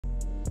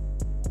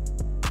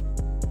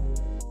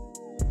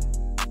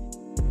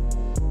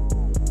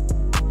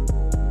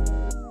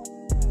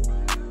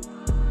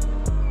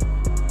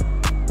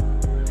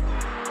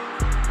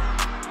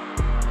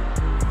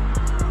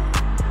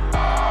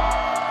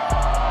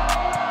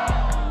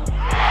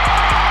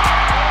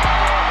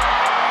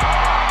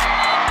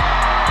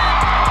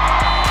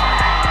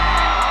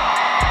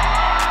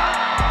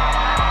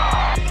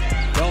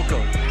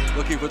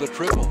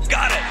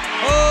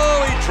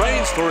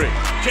three.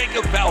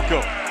 Jacob Falco.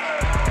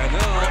 And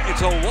now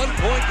it's a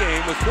one-point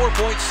game with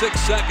 4.6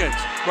 seconds.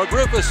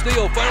 McGriff a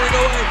steal, firing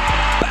away.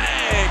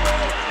 Bang!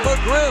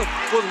 McGriff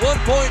with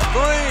 1.3.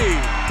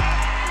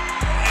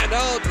 And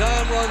now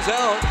time runs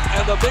out,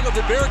 and the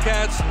Binghamton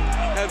Bearcats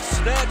have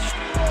snatched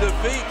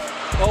defeat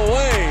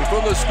away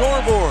from the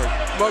scoreboard.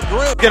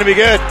 McGriff. Gonna be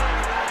good.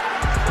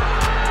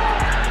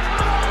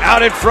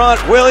 Out in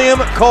front, William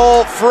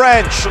Cole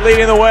French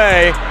leading the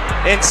way.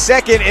 In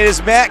second, it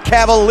is Matt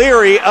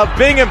Cavalieri of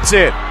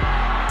Binghamton.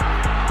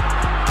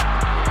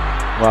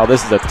 Wow,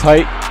 this is a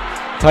tight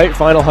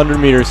final 100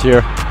 meters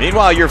here.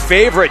 Meanwhile, your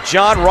favorite,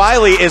 John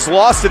Riley, is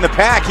lost in the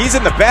pack. He's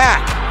in the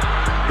back.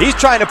 He's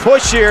trying to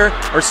push here,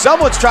 or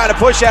someone's trying to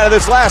push out of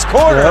this last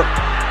corner. Yep.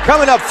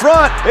 Coming up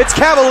front, it's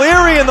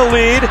Cavalieri in the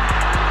lead.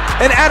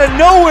 And out of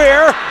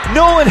nowhere,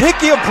 Nolan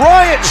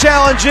Hickey-Bryant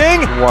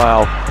challenging.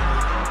 Wow.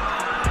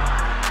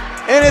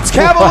 And it's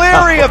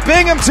Cavalieri of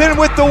Binghamton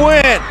with the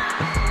win.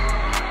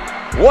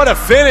 What a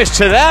finish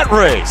to that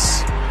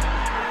race.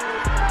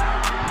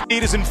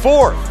 Lead is in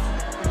fourth.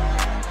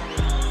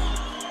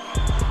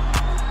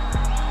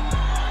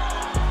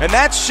 And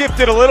that's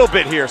shifted a little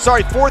bit here.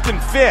 Sorry, fourth and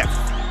fifth.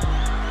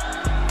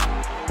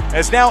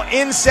 As now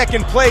in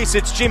second place,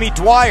 it's Jimmy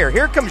Dwyer.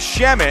 Here comes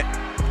Shemet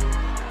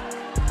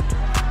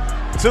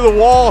to the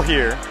wall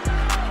here.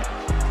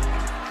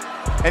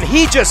 And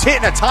he just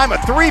hitting a time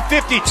of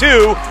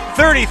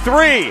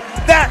 3:52.33.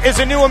 That is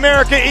a new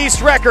America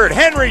East record.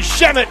 Henry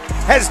Shemet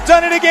has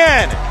done it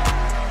again.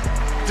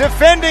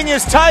 Defending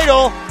his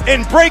title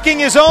and breaking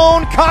his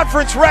own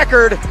conference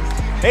record.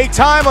 A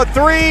time of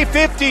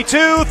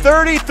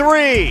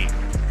 3:52.33.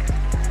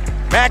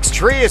 Max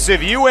Trias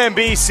of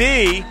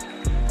UMBC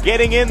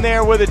getting in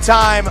there with a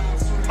time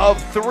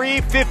of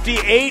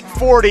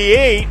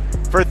 3:58.48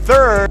 for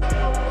third.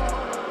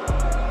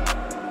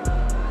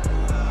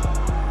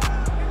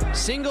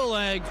 Single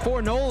leg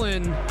for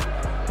Nolan.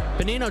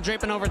 Benino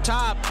draping over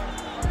top.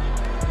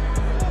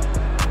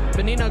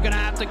 Benino gonna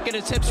have to get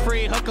his hips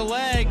free, hook a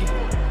leg.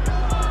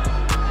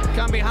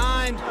 Come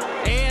behind,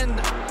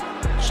 and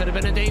should have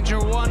been a danger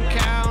one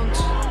count.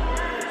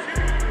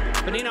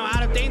 Benino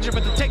out of danger,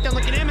 but the takedown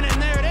looking imminent,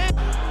 and there it is.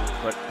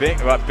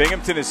 But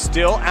Binghamton is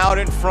still out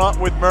in front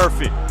with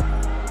Murphy.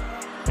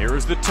 Here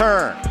is the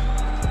turn.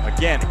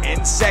 Again,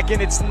 in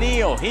second, it's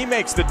Neal. He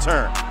makes the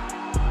turn.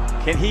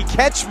 Can he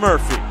catch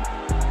Murphy?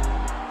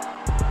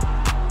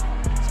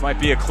 This might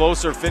be a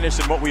closer finish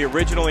than what we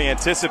originally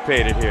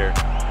anticipated here.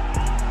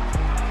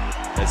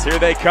 As here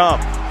they come.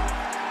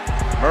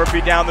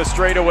 Murphy down the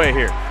straightaway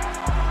here.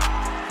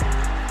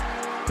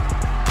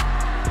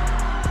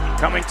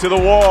 Coming to the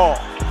wall.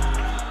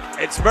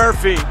 It's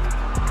Murphy.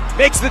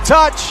 Makes the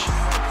touch.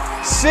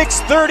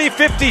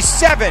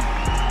 6:30.57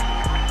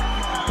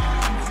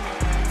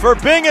 for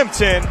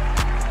Binghamton.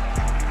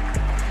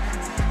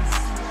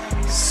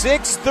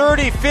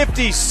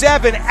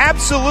 6:30.57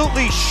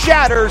 absolutely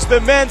shatters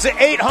the men's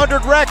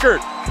 800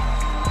 record.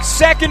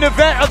 Second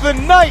event of the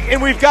night,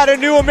 and we've got a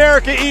new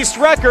America East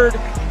record.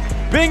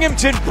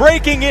 Binghamton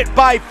breaking it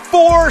by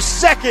 4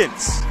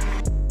 seconds.